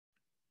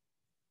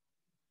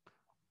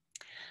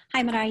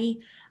Hi, Marai.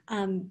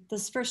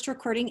 This first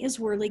recording is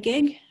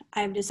Whirligig.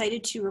 I've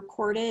decided to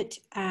record it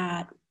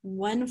at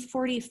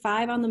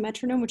 1:45 on the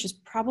metronome, which is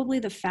probably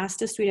the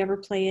fastest we'd ever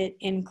play it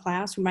in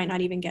class. We might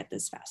not even get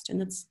this fast,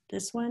 and it's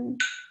this one.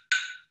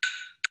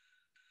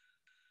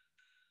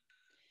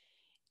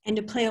 And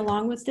to play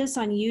along with this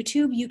on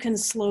YouTube, you can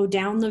slow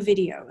down the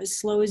video as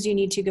slow as you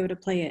need to go to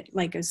play it,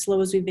 like as slow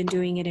as we've been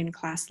doing it in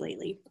class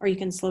lately, or you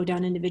can slow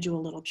down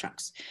individual little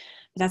chunks.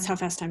 But that's how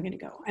fast I'm going to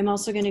go. I'm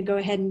also going to go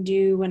ahead and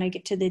do, when I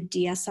get to the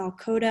DSL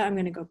coda, I'm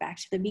going to go back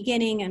to the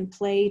beginning and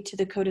play to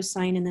the coda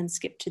sign and then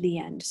skip to the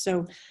end.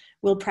 So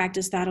we'll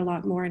practice that a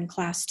lot more in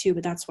class too,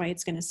 but that's why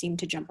it's going to seem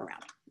to jump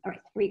around. All right,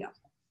 here we go.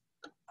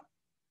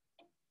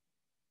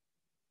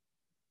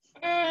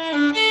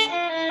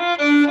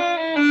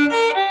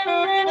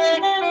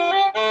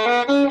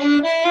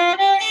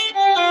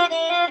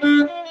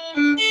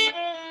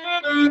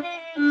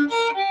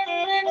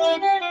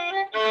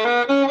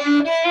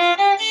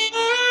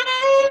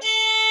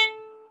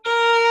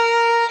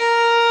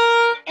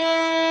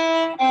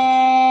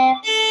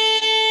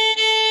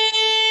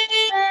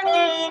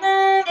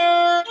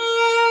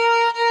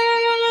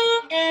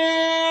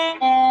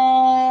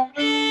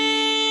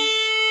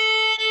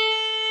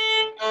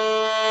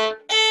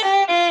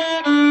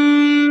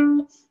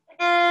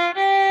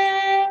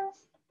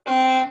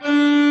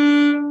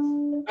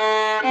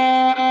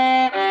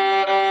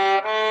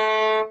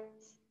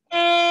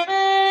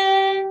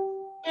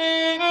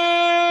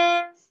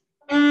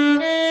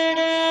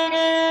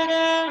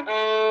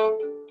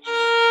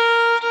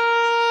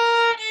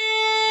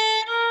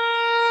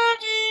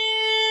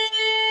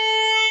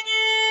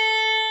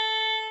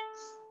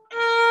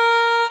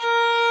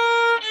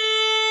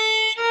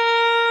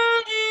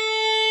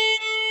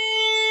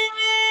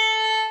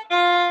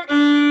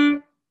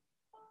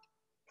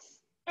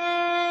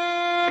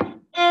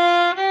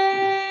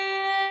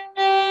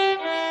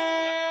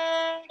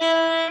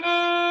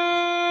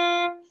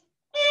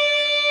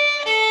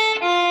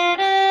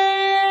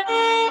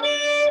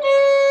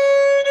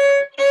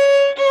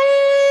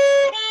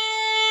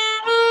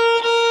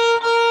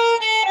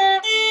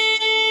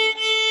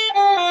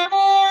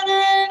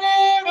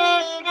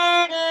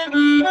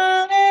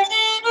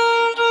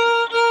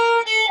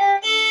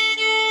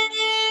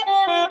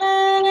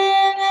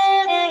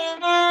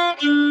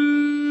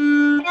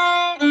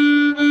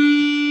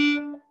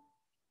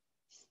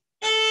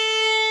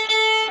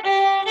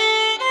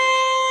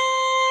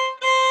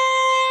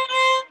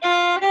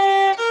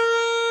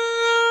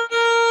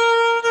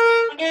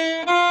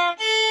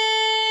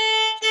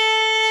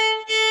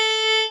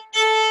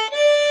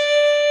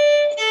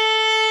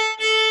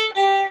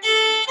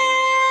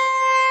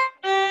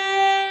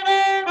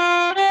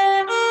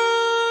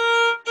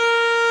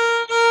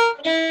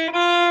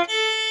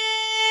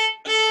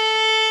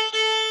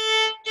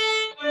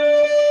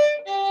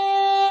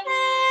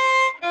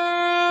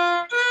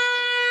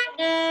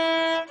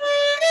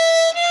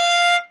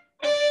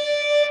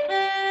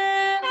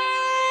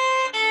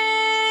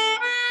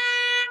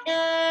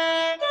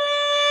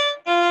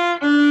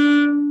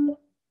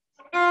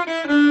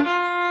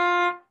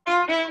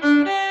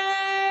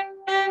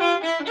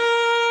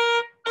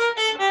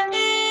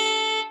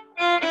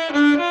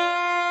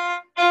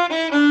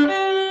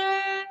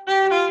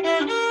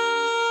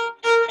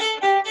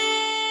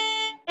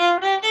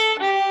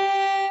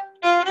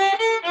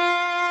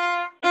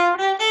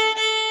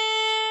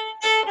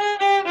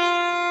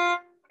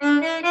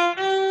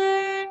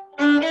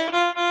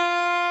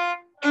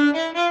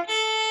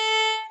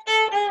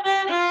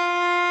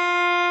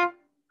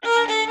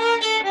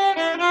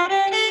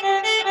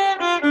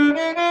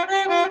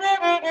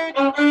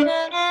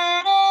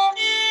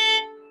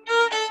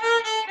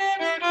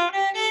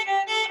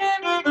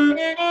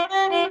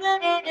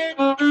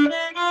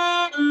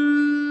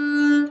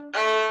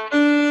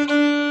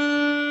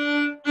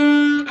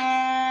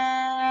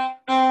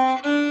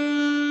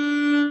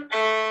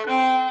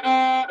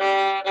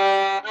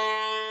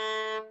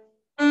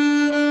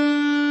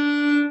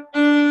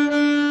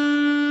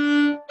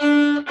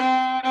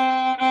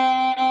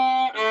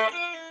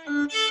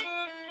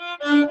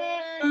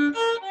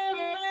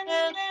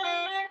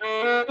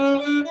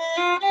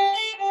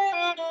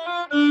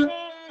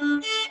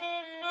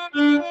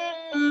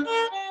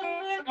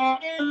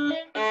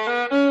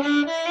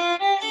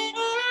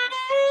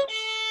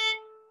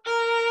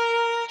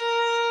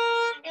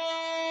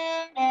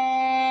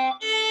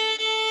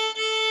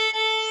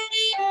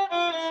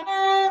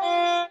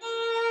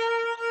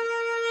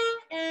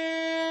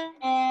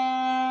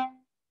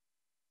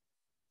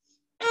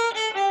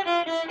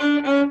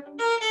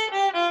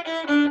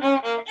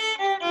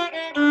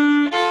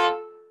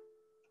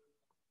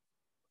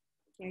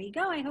 There you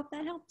go. I hope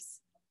that helps.